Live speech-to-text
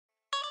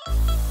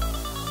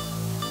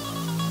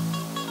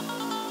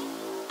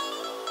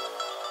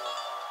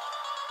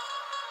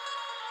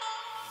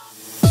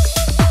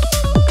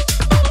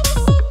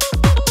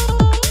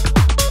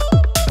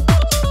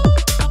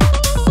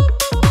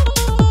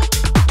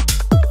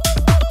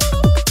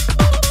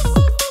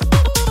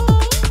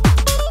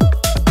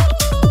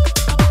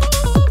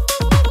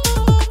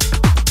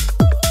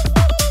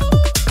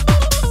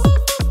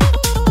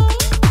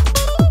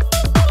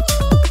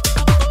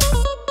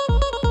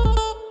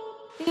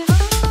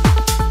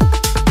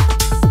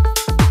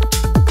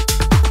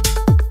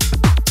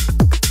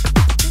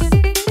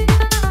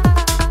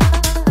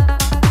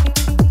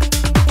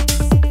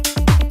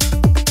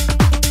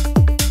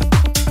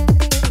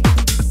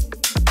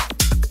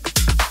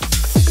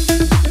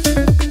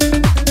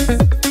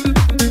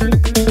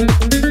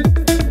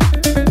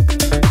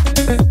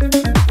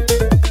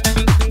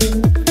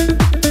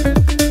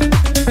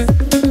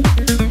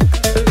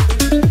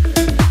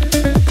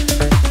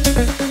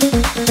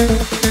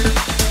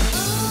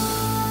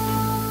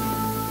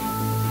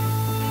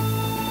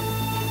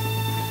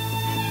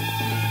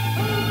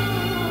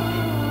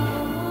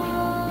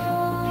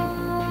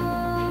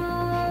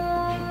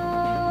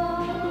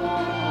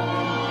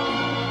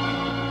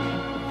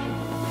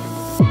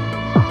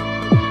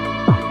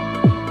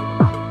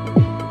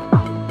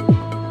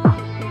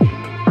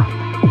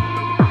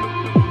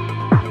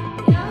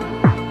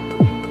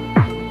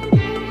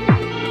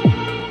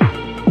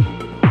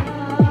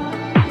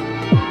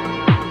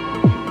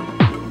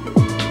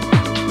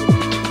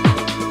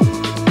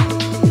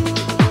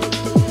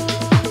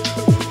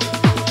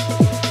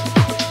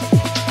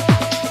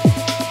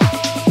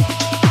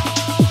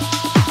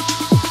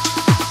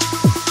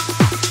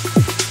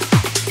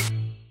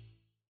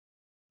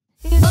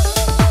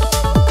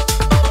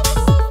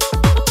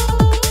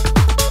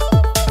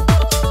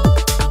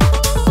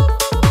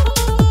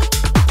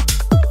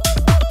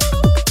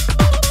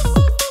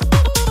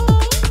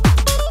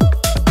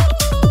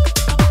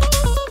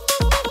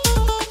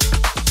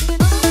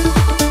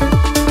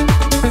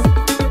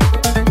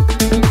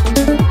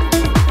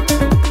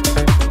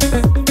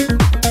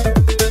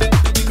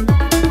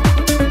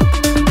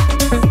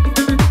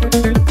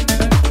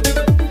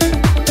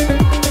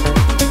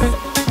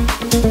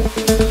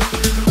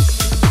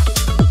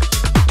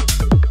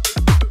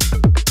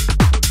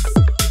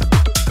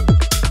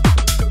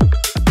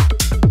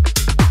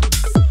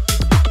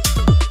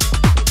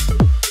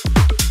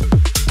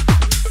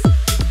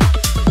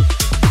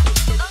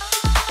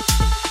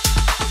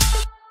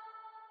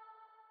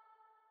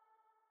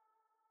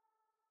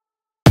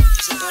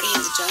There's a party in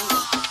the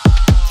jungle.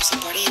 There's a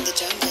party in the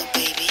jungle,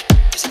 baby.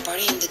 There's a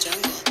party in the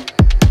jungle.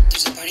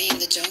 There's a party in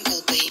the jungle,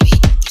 baby.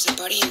 There's a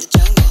party in the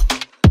jungle.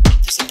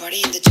 There's a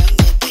party in the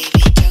jungle, baby.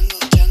 Jungle,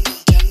 jungle,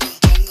 jungle,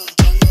 jungle,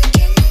 jungle,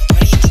 jungle.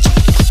 Party in the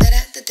jungle. Da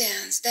da the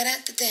dance, da da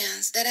the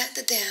dance, da da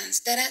the dance,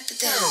 da da the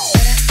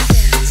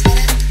dance, da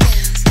da the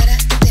dance, da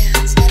da the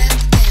dance, da da the dance, da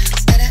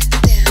da the dance, da da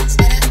the dance,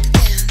 da da the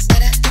dance, da da the dance, da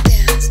da the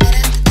dance.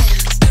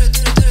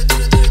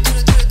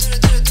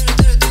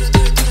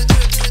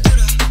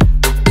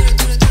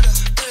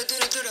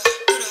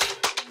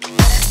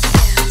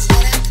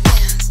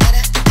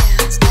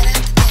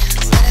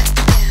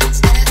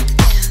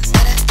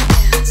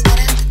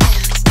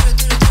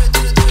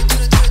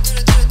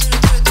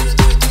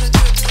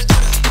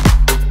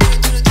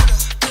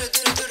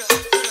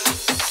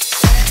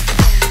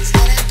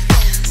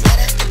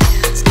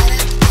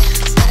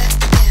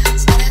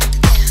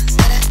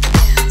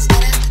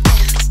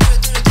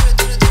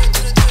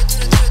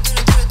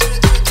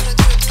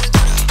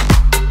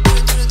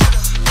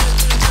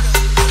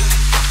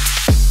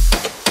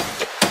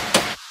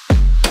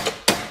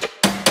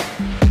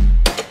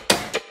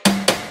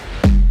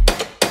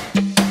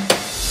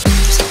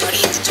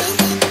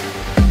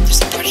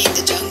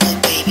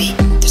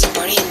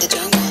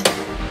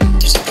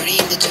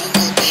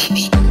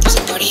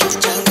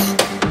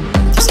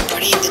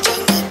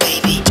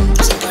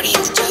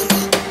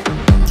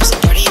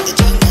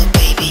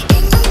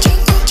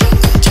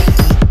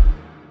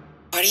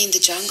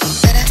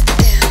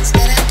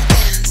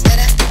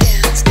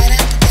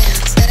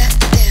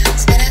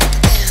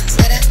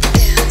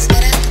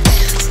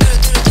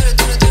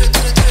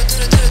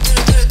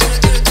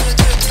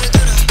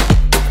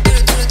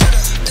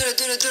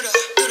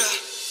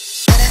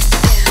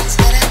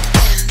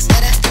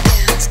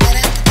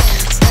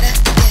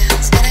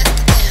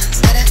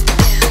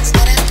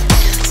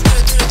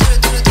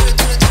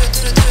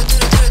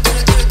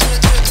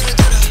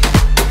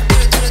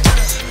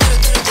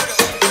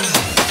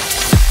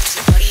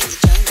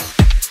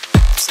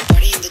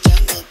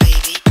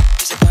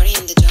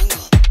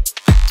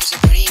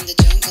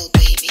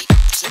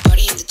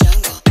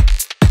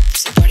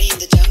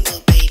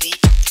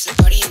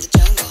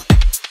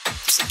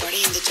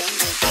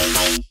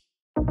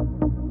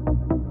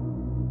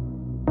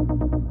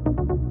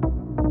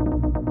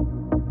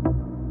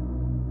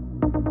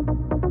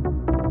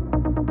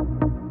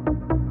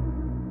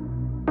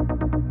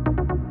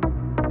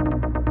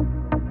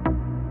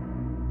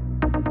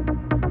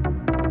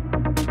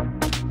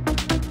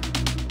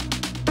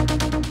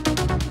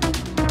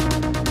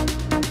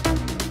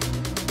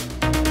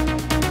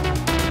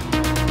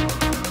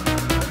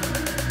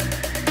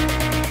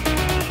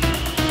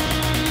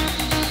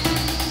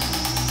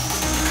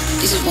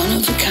 This is one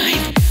of a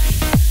kind.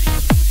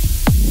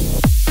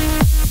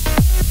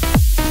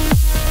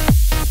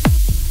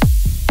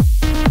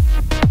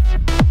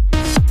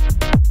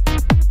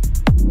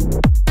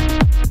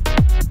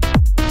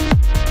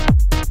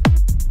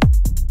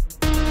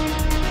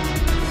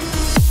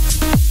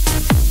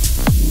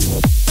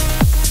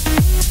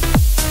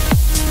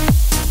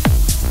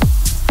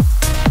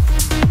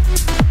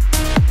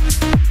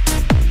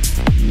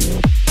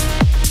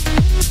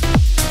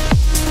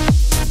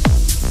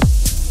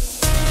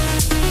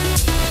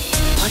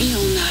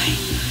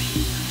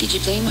 Did you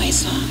play my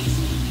song?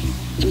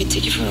 Let me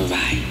take you for a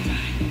ride.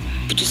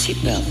 Put your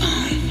seatbelt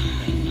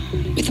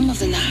on. Rhythm of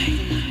the night.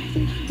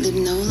 Leave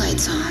no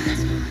lights on.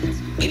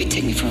 Baby,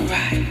 take me for a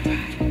ride.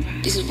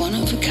 This is one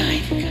of a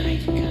kind.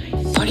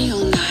 Party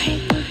all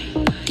night.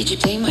 Did you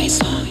play my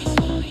song?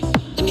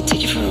 Let me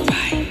take you for a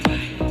ride.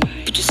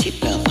 Put your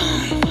seatbelt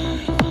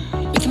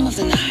on. Rhythm of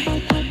the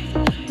night.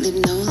 Leave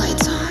no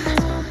lights on.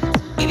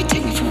 Baby,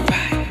 take me for a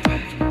ride.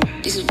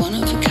 This is one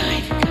of a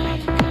kind.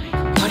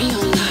 Party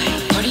all night.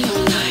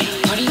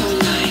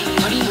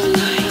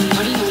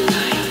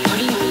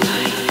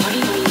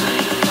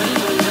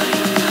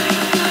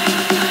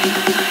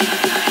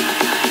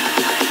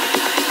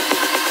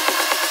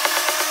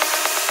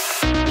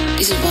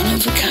 This is one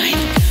of a kind.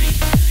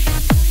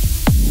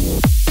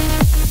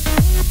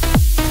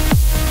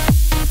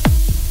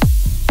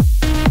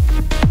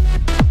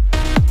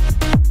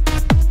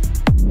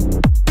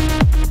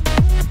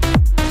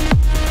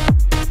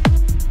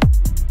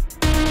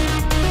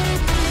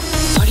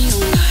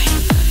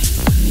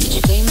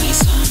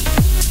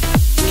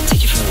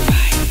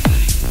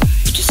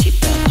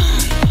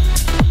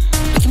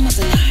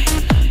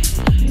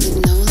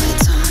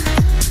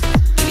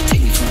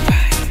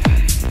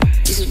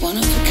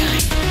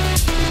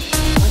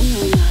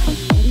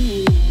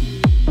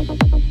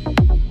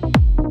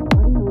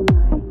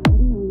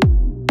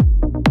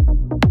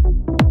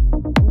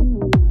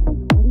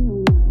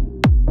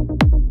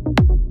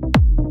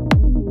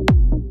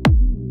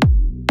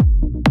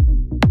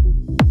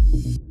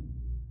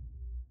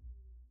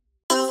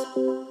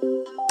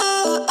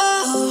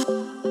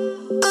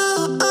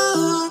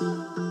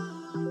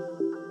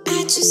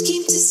 Just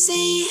came to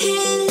say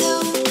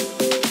hello.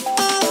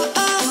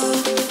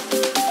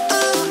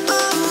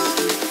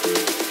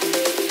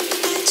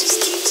 I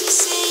just came to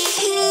say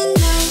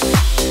hello.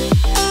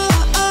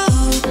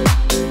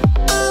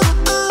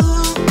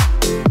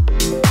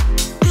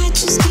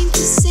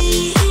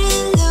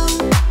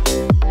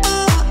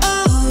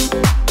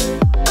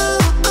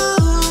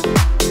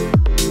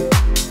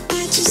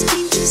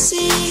 say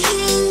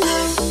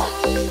hello.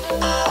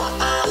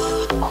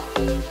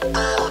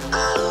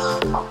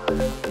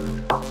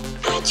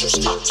 I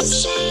just came to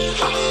say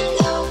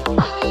hello.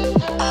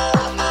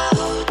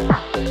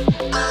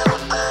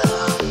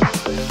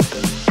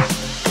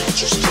 I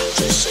just came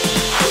to say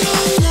hello.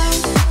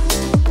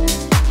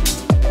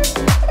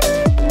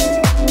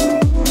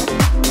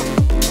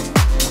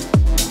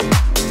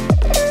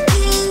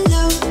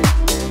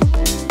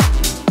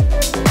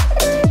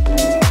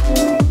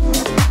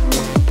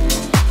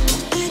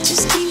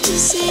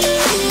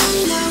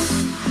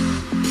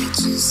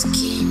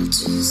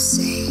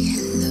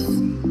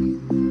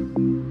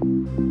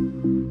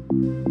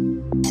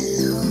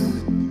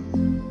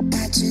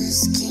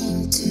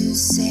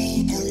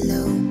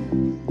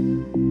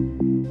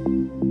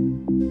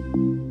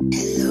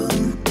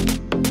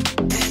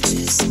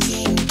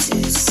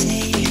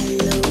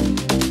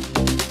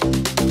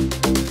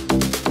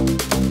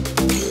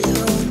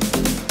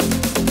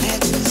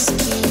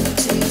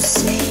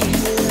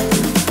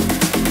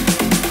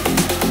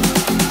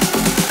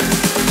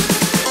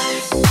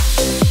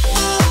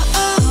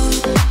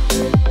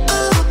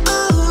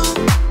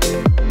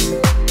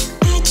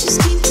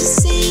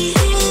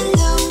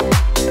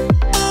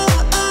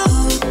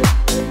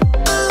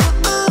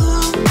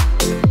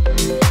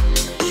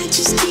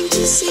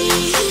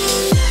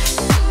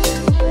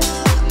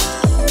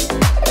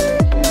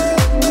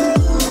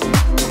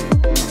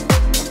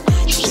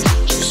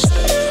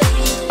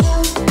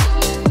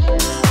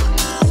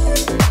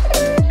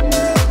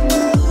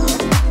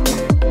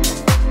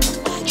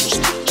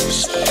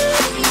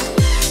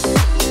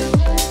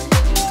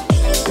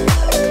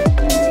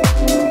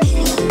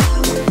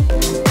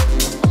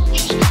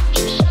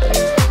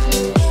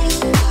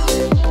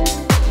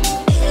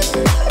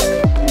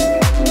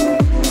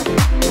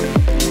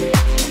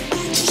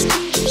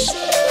 Just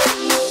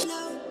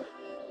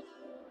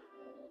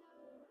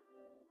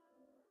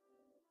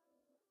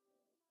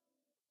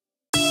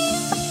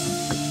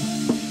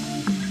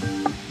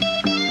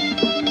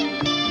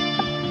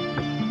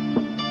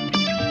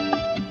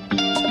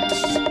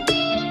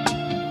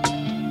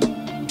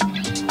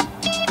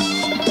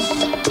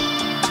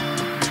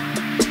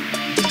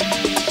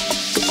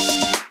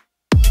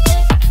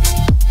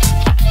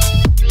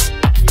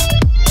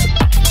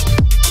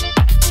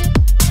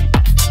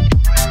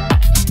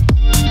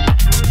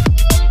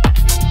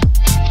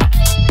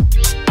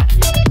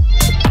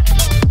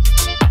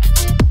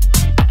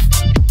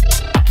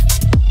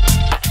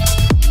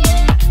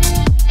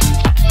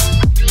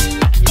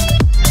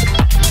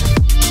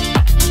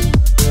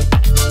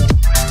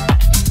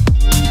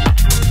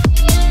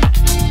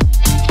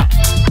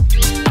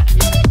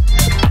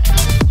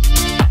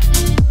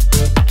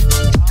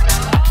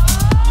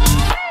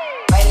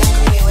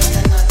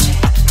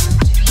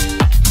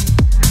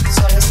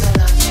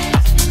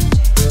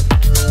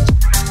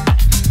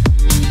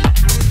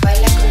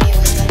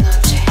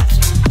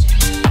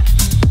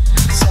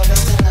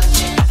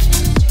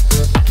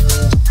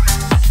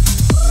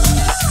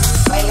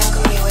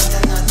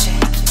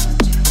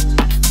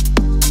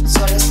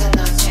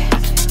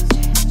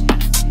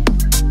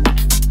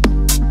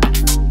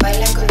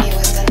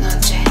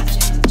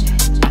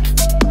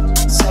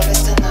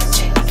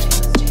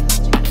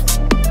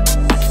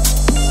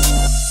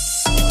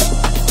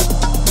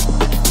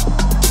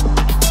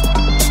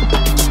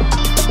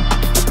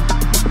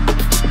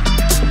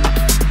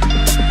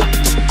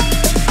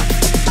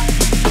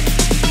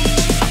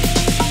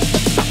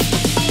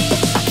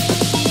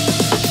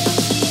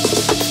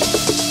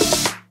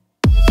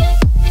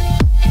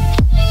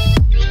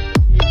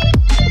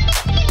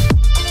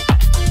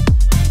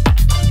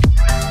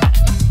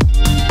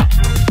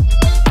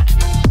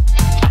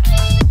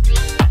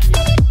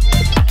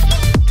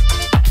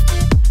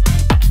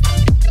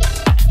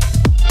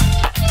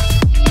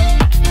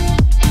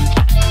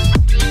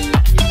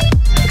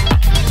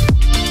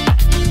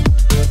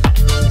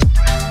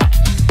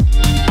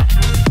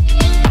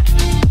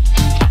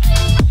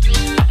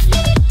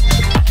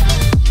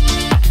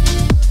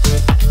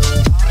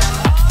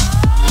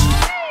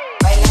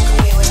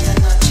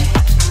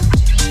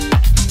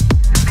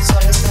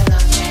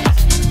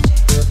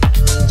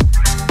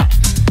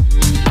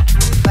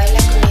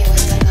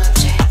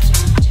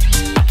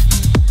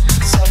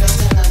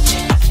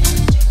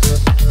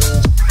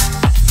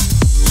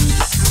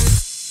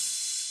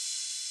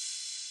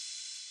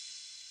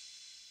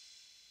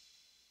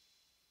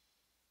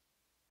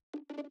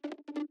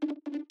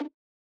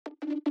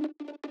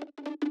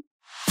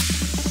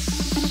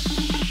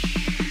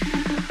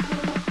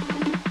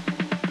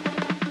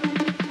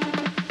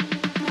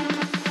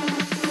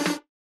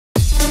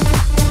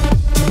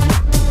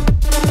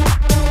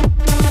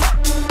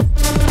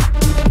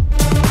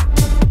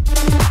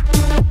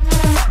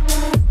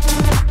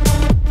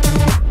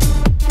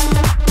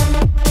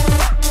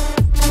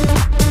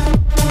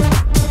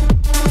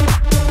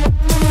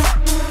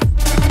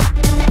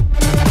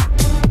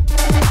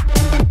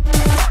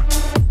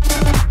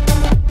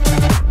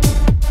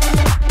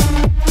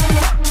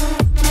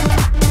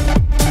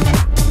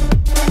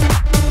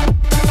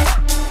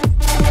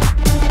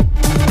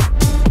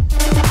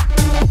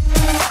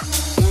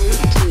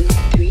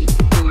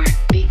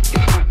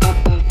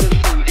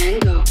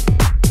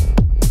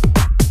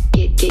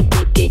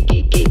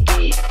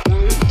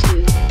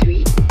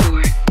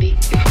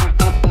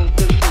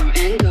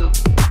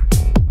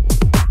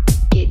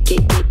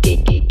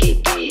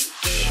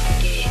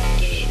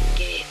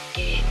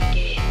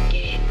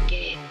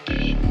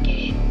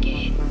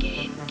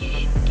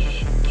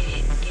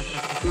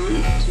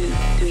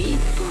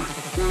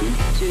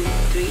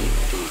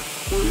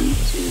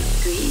two,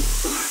 three,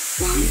 four.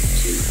 1,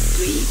 2,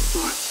 3,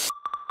 4.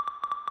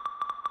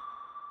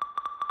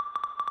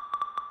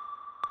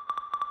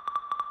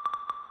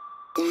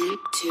 One,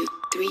 two,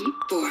 three,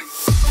 four.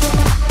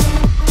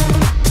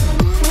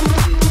 1,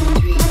 2,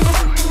 3, 4.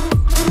 1,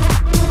 2,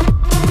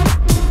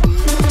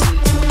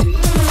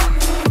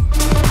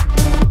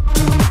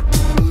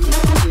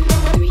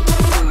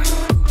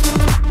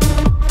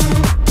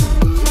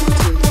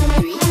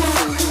 3,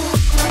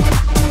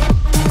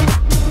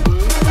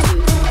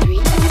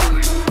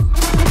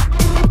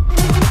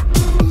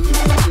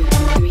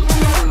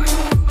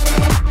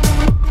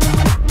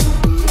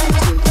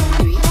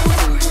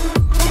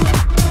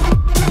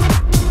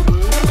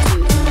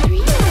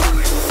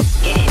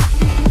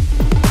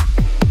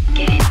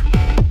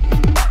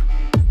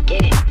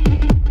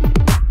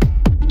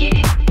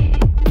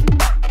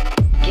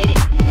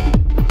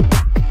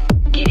 4.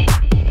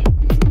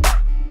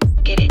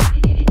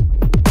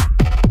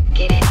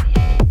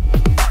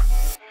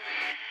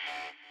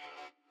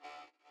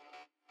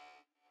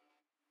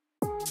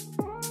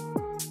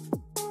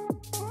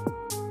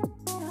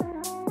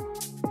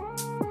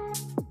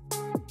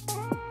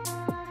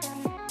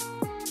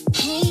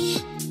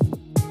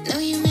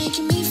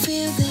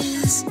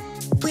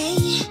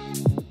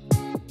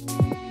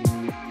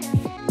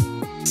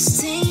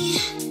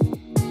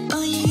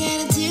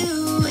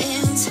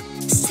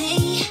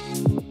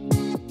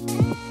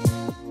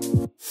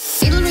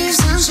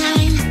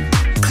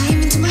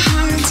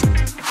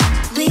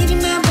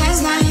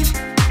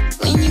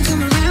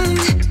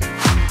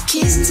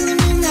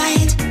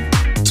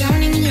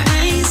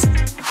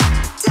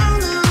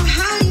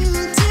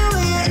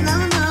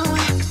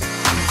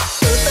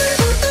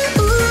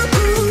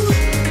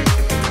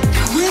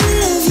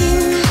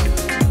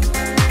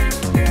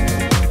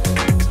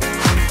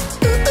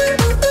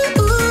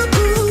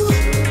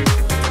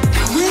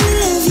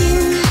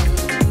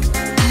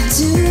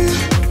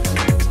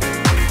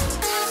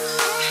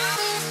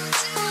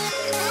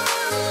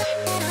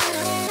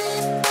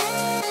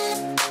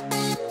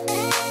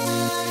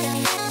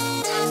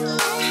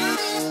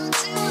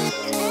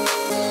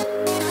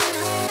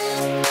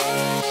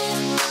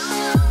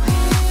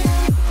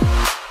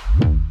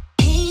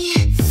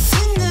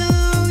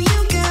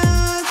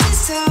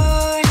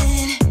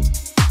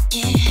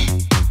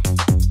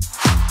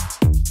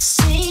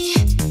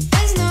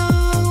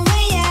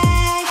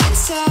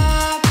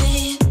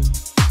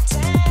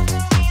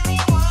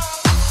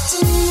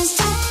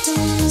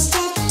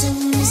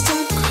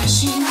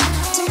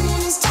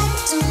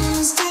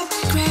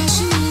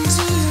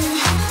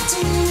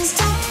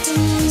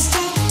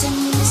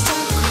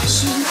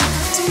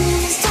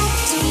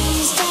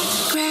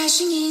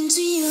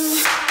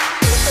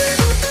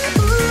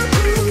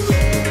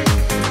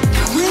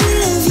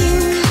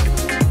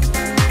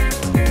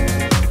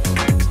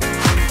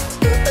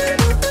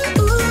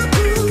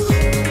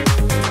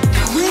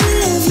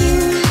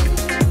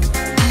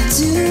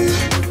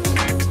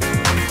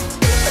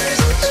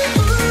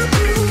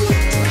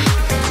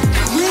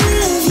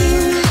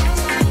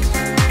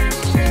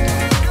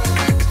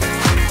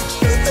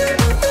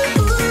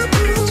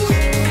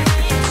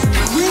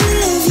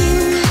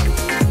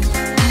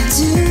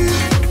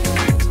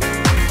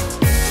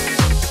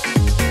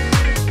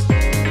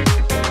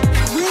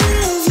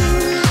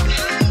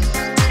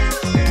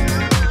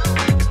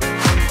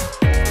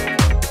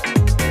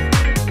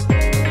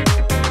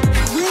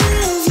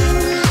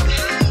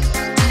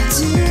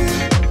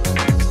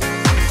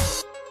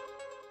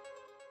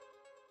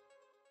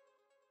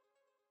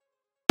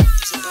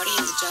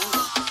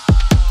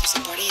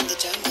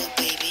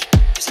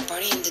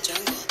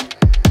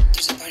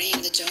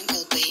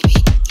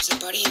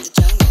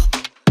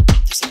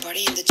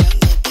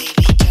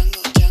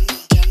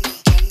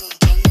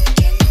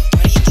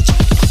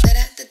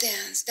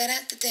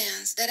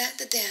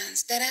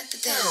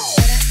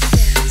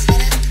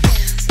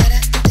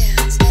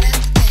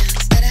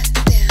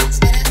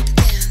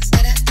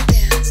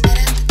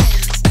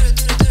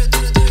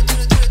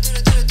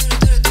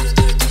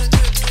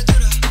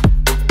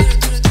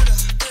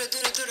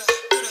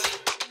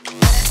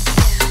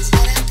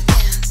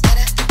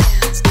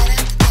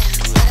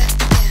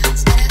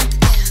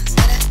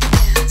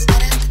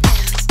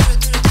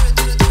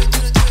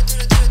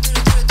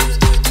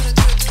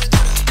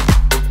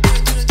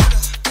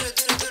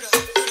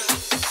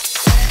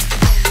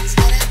 'Cause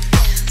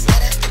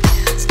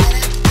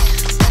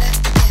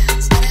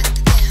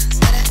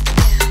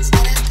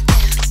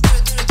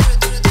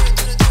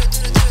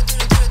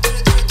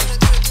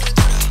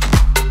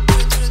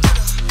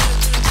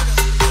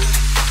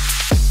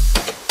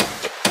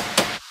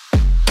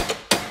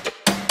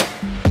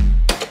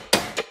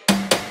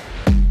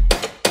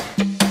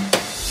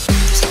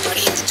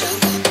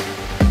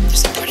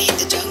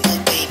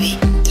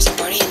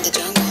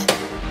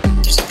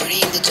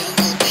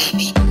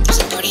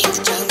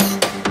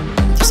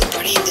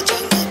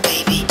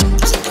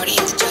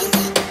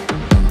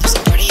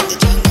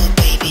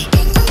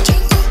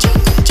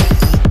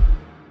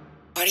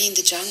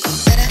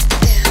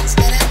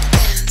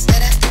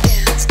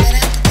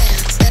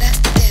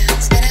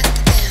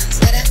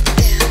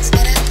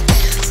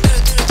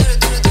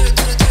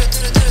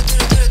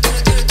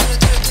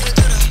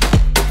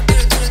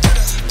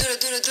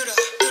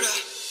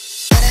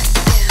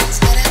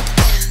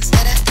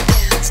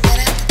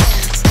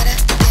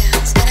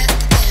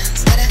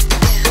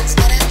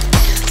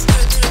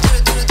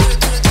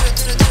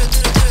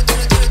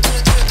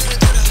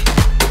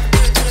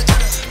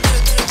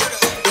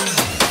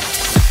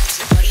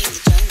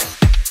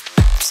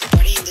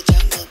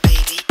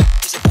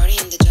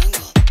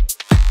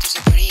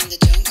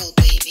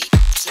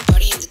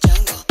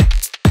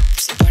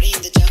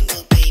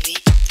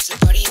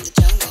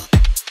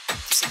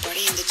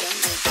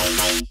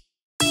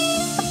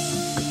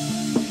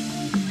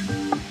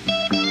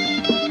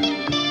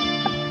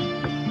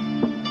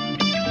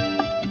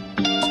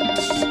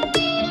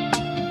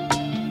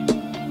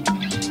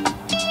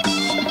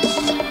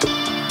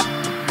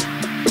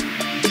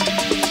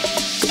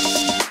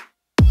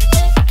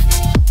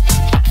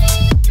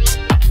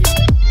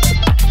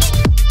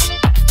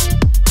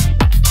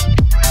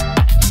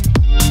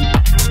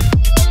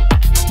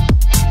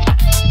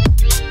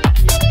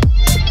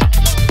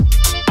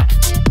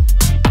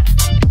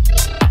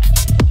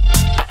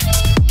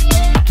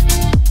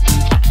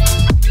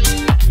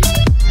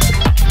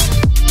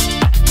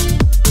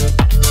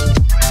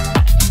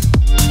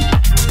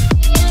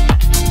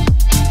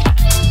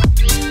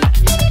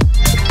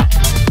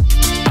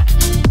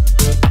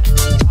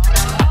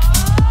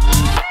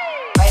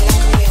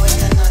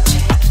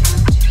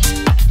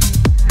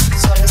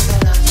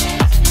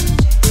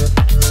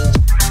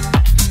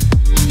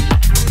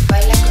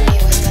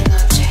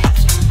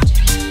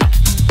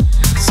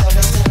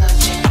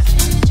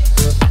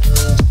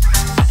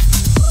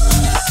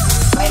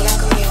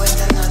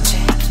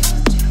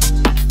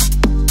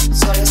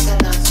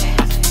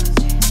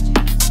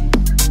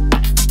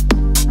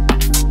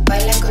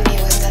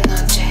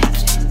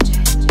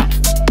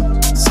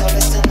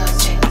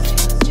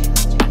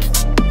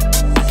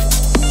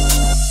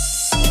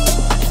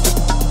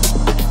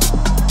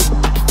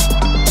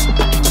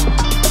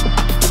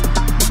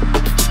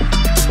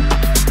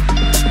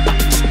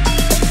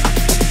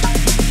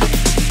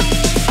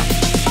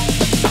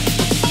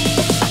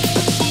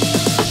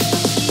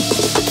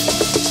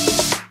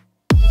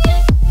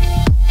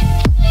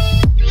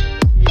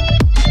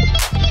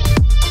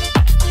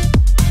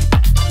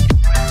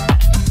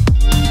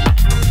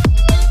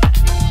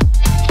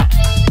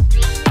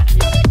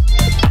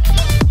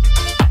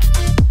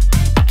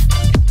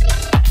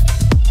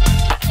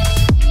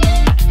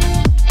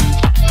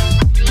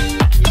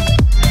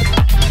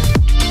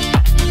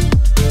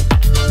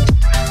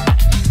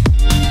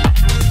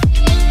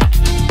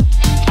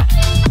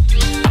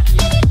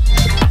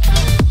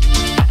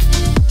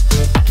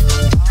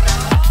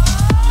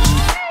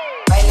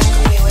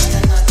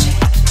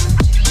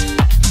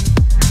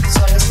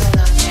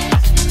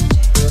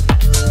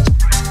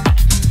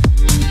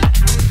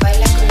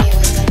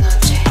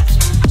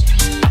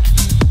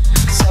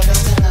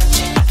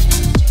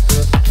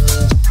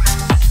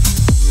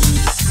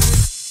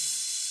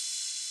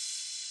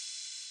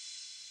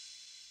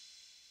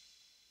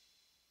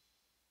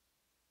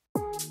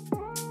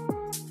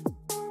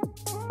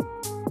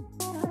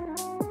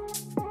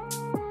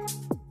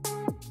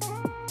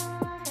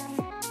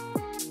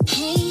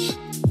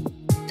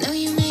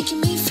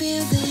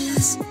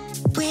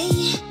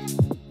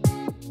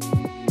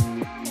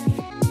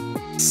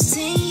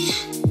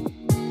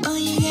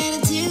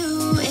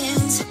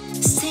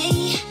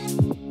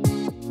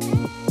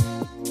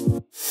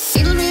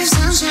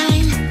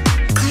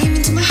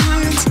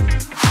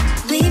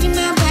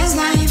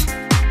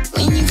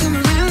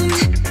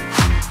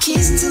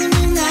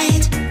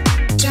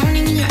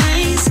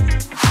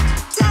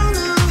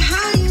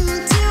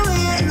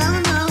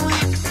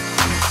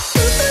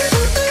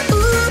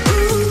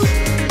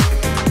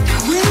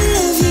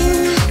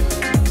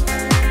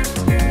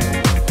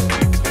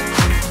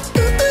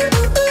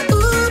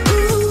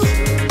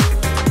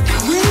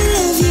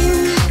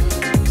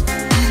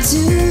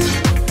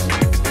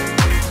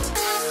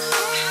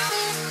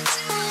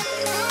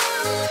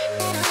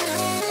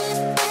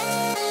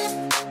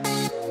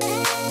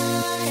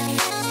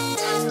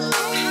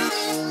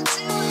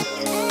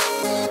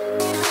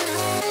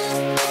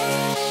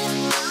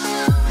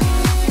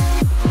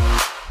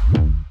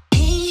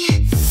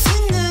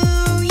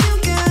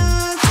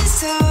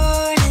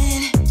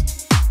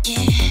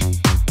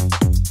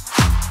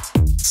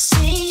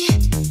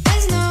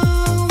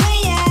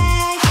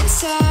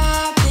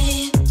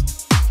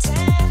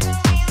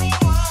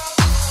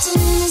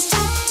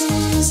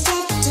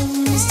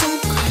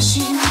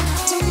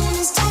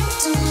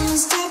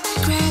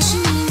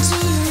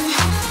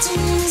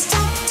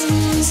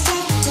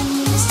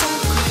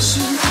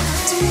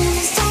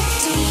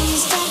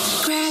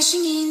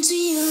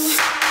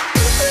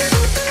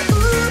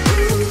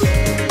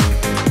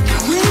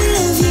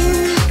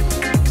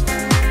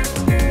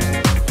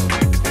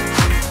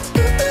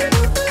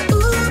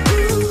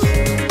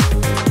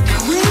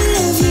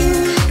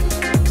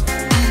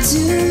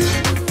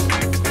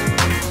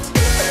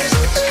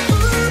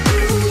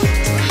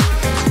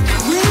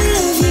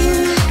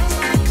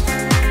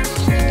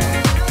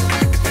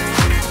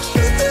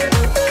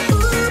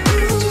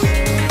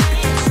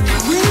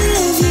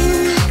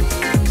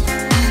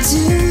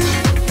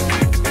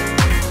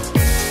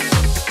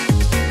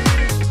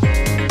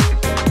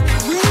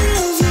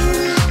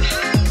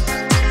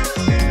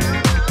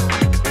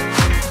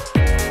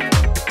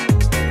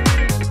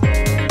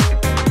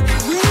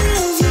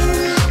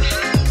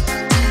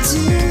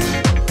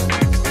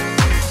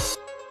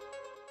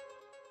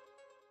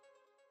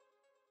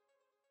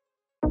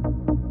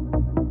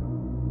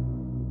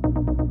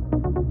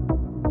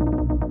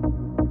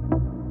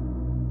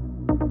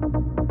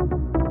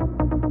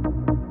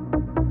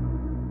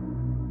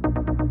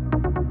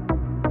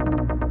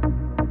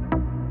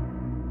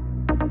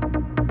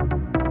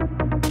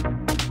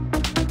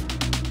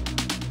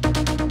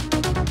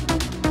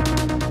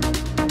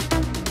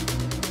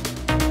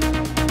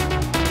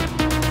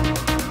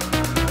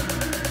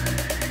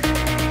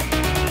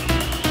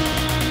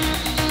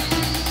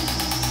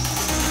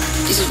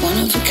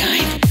of a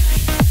kind.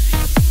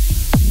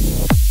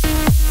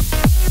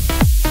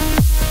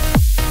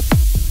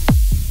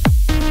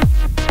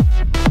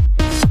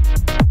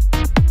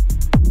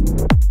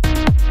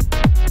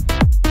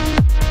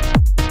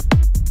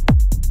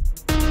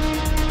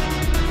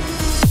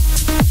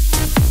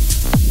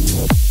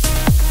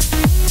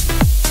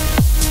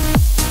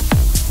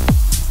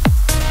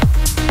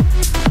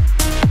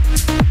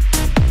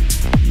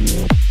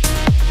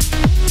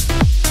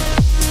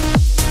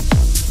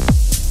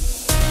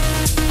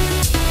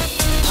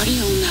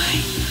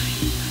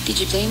 Did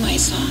you play my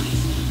song?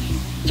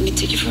 Let me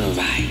take you for a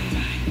ride.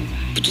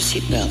 Put your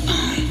seatbelt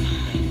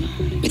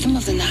on. Rhythm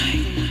of the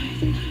night.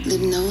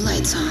 Leave no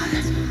lights on.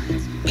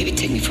 Baby,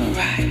 take me for a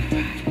ride.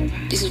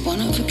 This is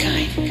one of a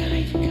kind.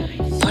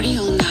 Party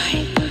all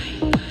night.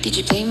 Did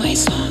you play my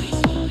song?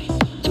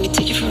 Let me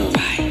take you for a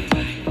ride.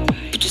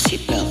 Put your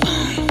seatbelt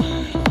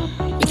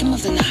on. Rhythm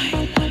of the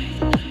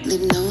night.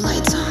 Leave no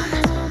lights on.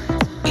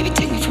 Baby,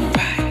 take me for a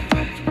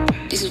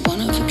ride. This is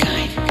one of a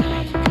kind.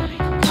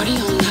 Party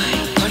all night.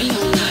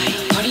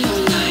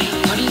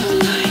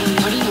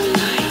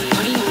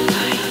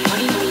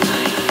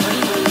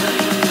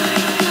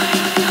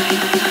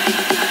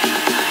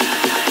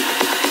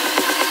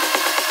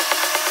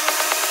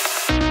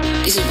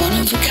 This is one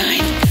of a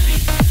kind.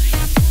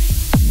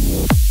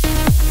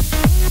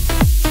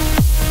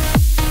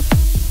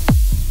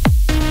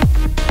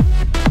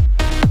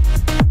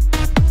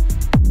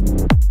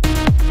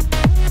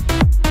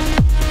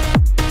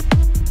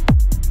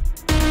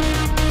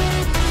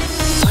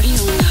 Party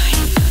all night.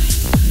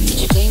 Did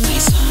you play my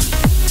song?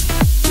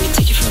 Let me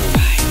take you for a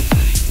ride.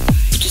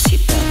 Put your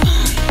seatbelt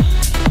on.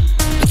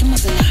 Rhythm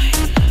of the night.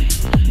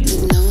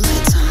 Leave no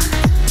lights on.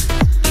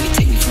 Baby,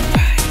 take me for a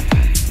ride.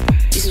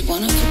 This is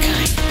one of a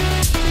kind.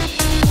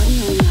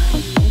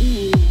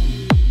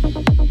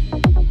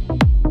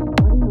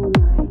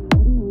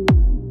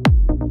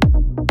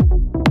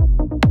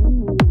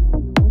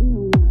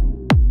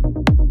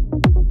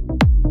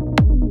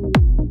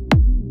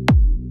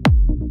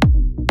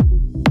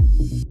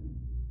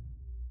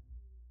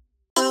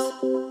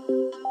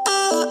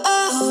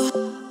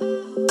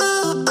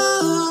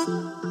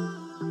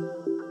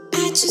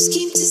 I just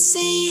came to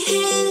say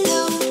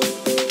hello.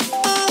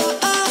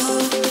 Oh,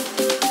 oh,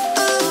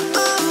 oh,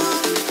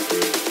 oh.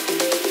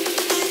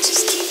 I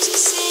just came to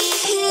say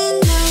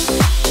hello.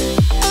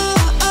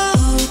 Oh,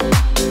 oh,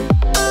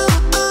 oh,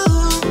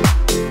 oh.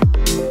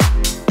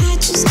 I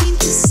just came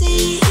to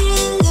say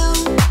hello.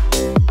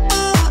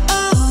 Oh,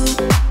 oh,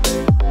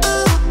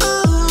 oh,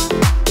 oh.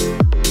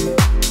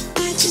 I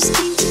just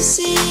came to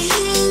say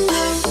hello.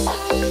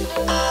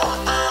 Oh,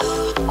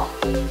 oh, oh,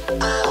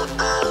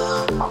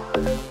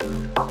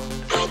 oh.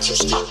 I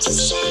just came to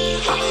say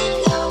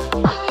hello.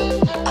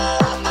 Oh,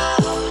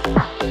 oh,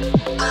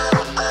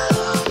 oh,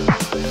 oh.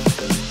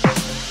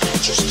 I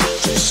just came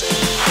to say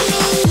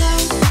hello.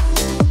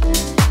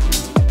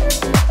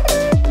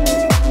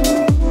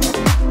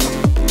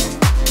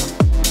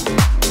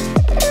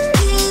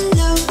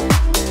 Hello.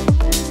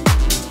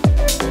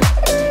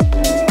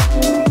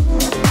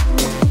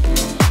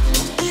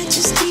 I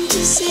just came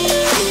to say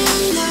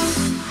hello.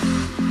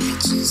 I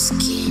just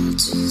came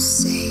to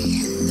say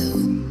hello.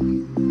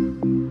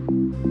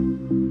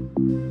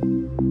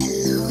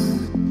 Hello,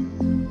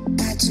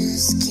 I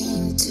just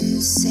came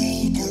to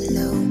say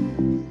hello.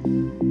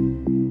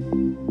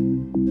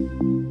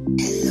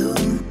 Hello,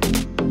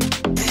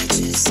 I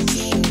just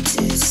came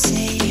to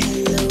say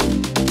hello.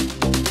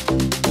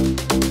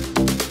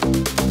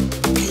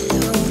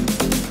 Hello,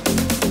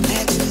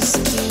 I just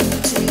came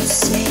to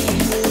say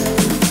hello.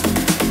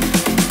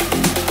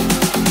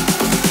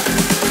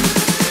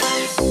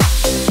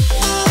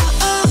 Oh,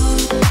 oh,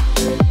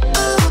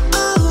 oh,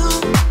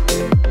 oh.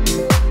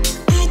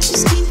 I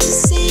just came to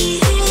say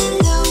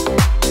hello.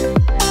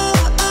 Oh,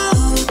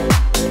 oh,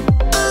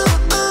 oh,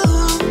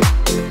 oh.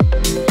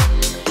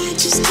 I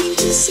just came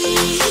to say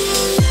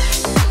hello.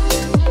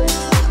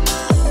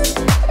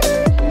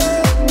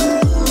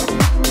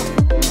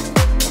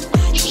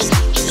 I just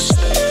came to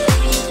say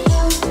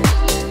hello.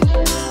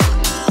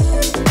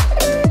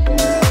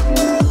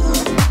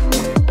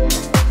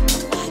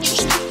 I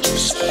just came to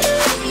say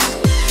hello.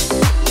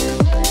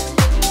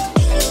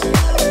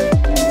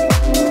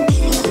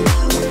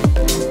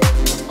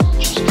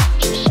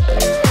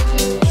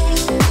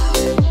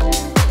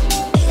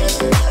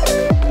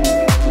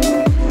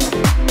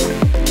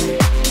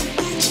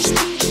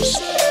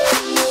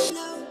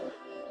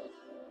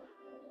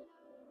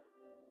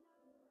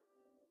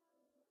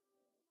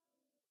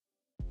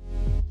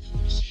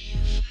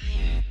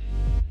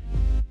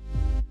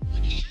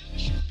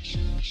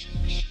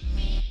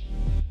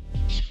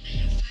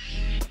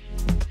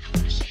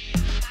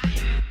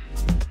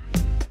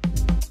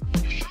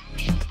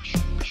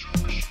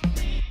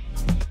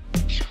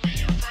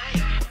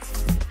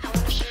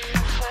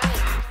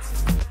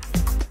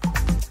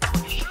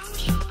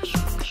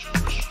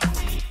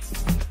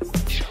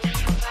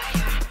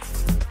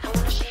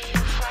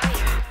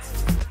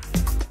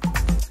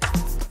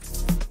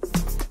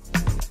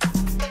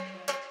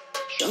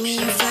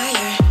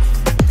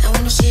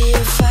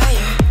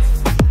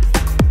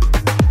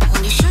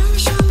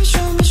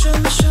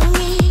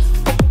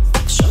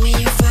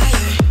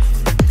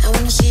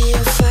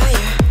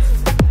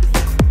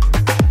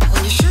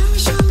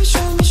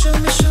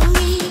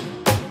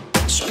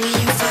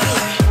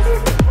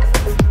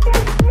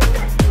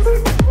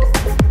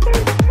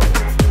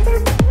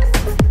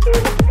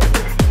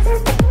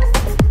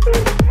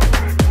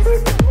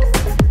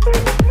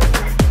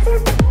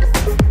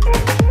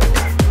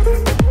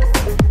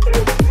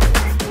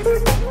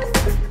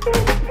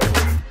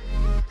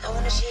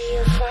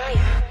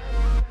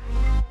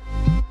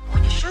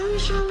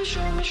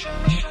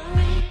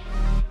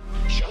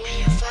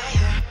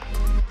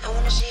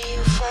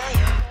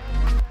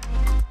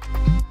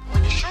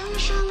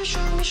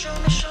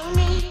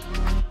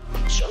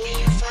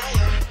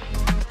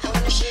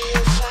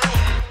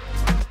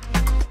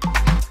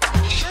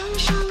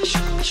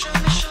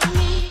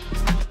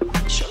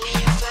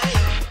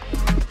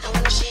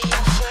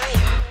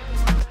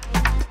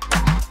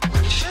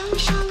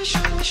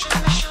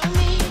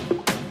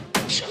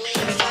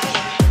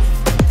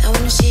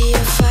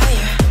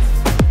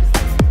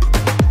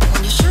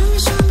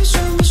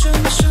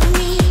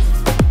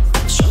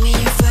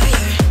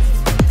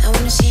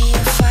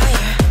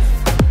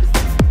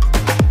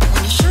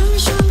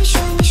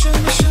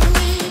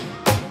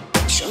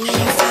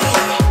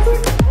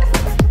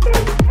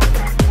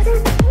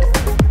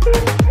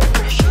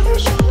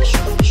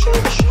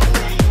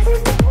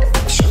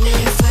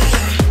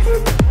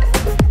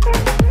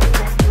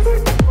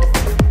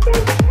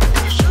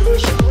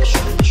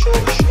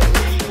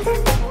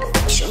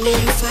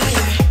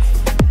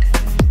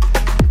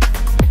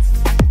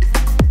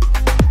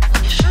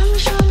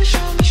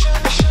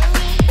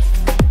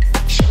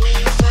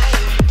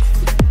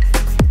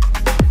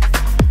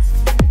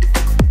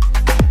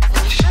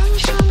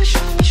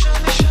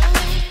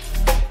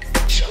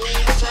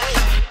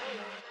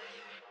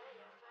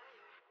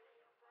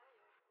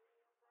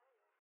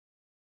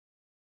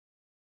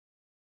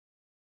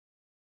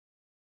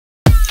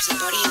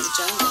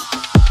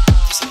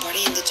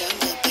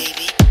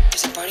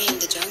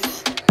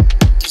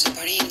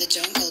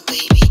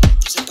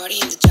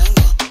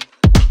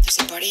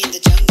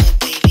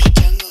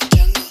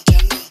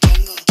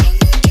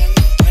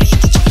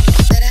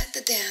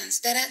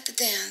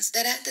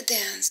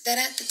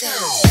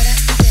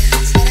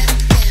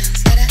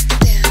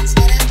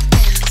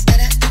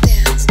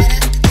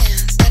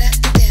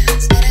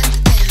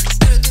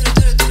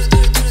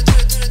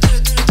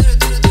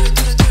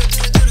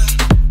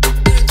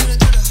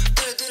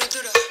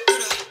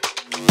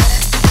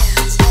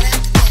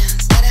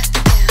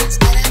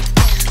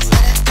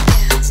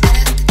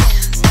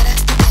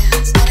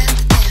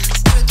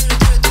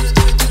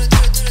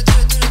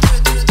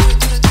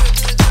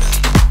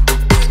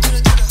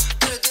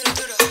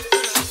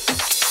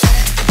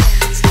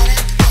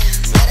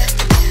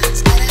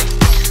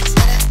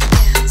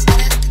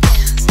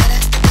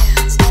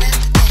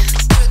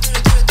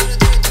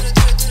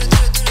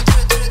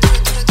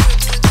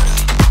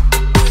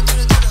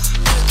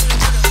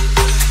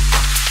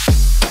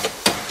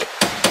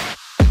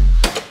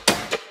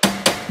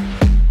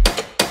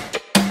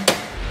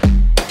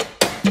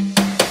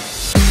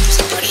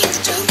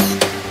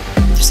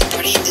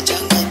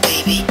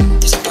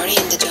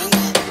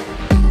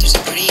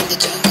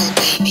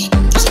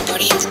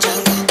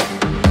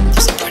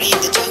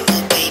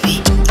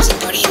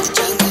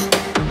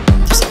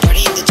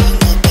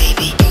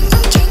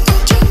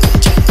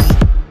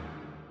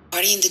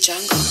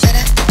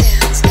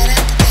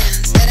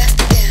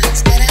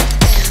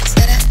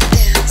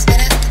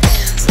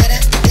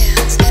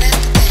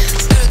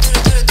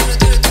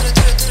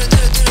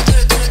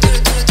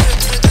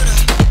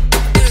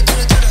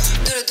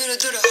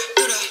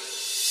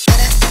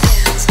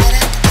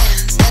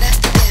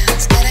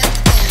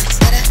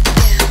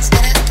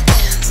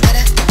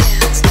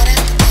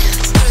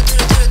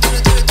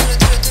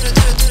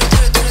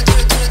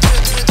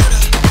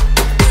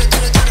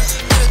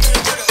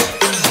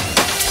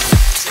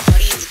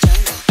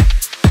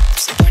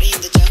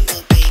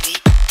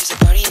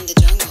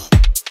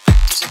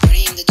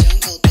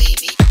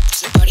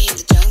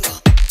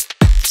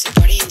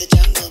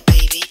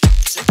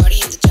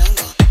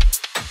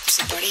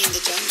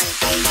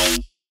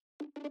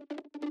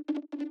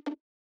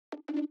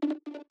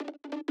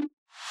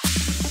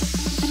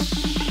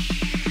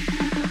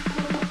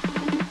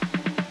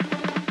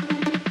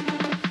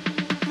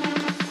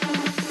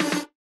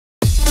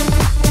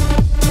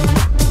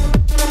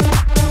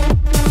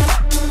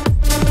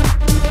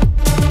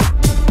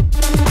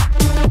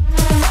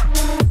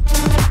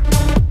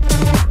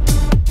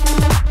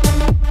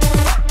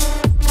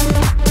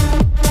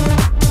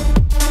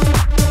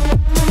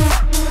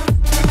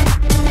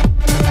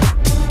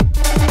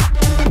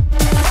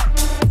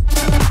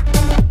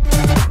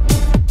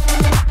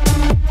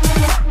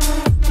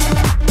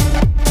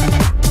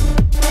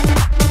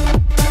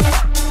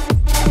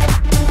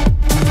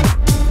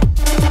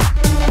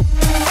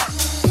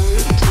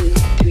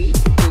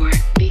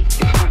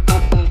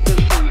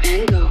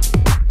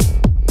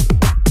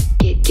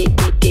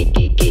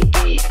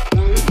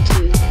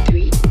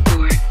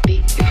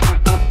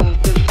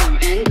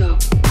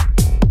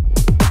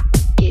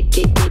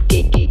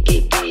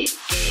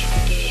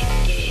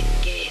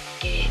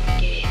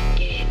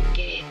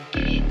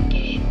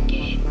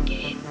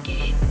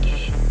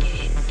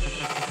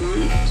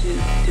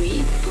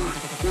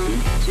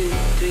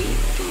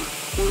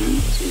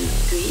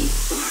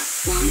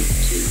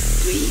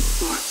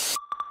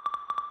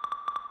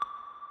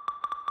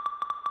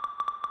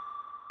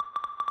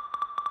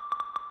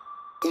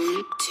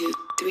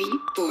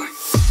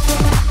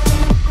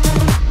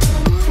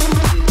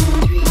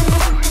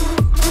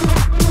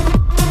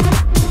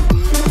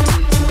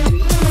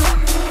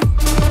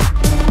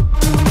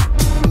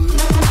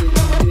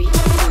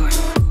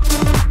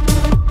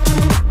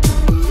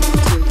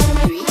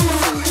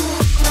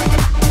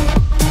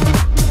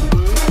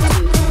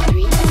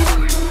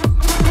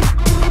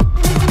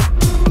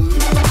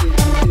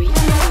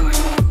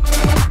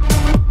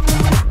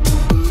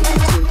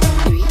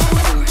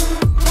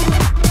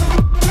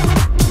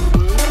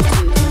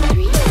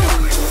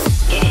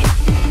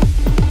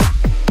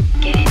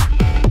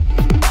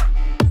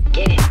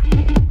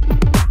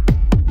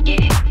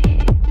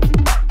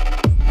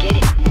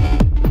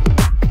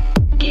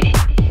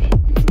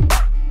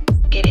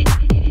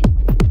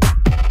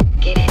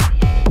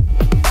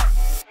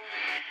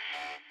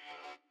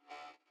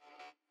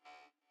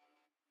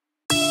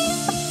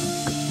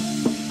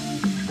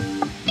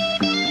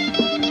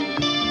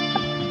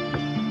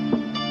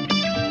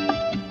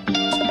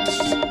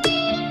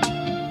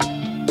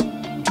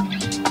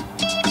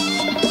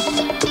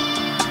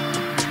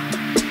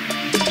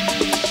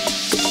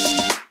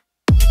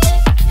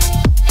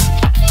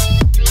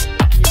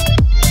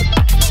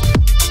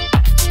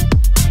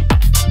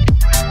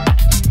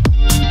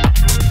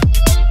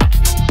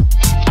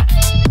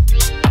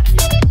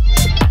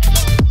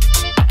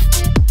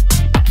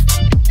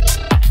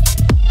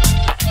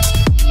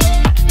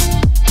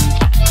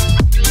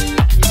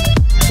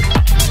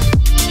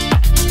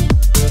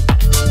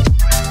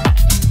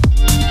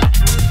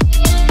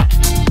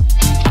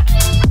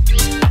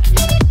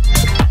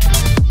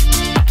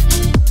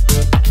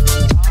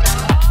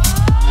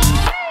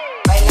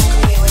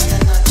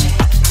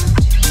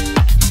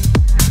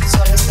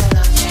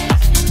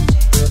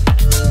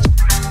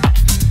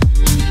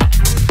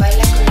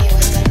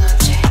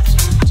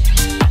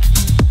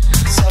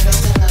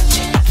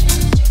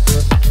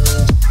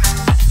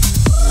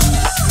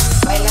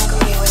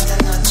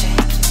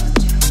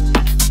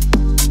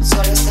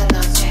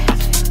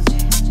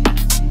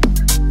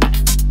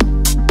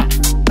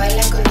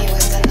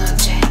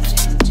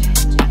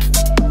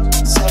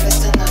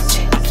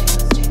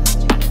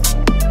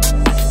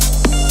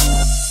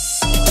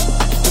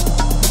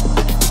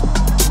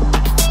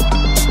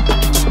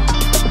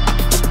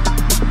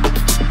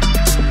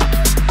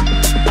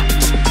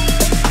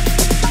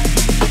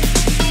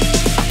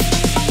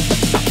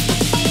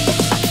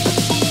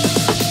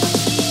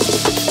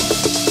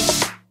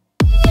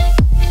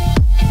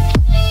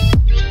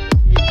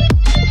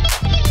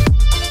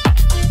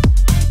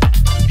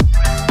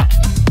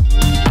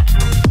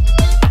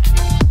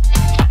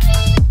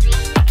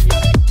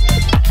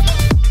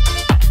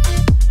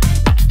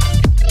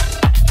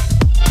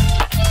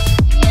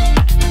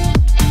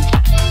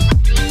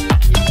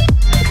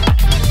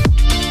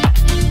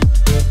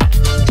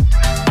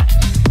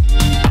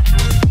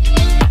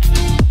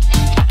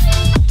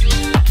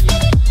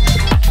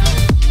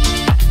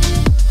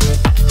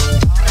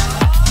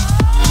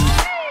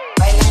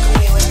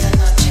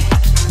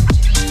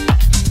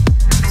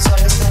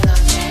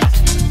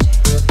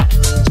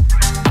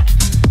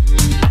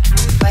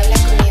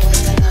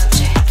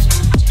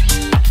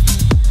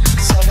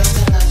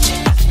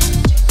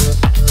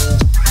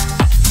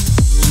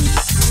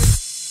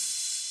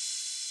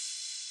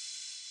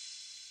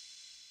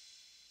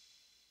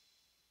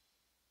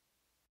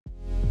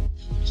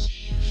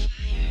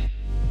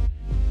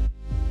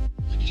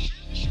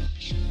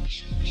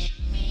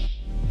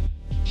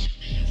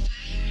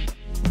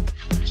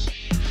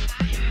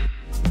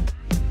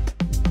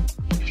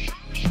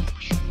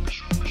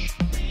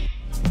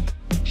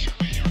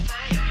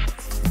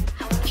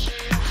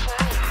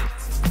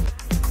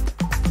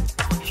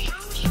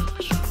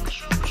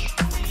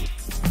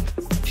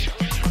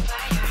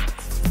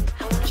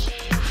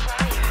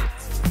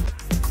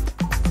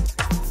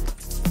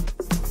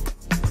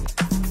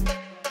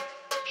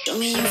 Show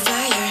me your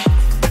fire.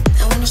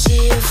 I wanna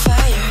see your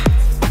fire.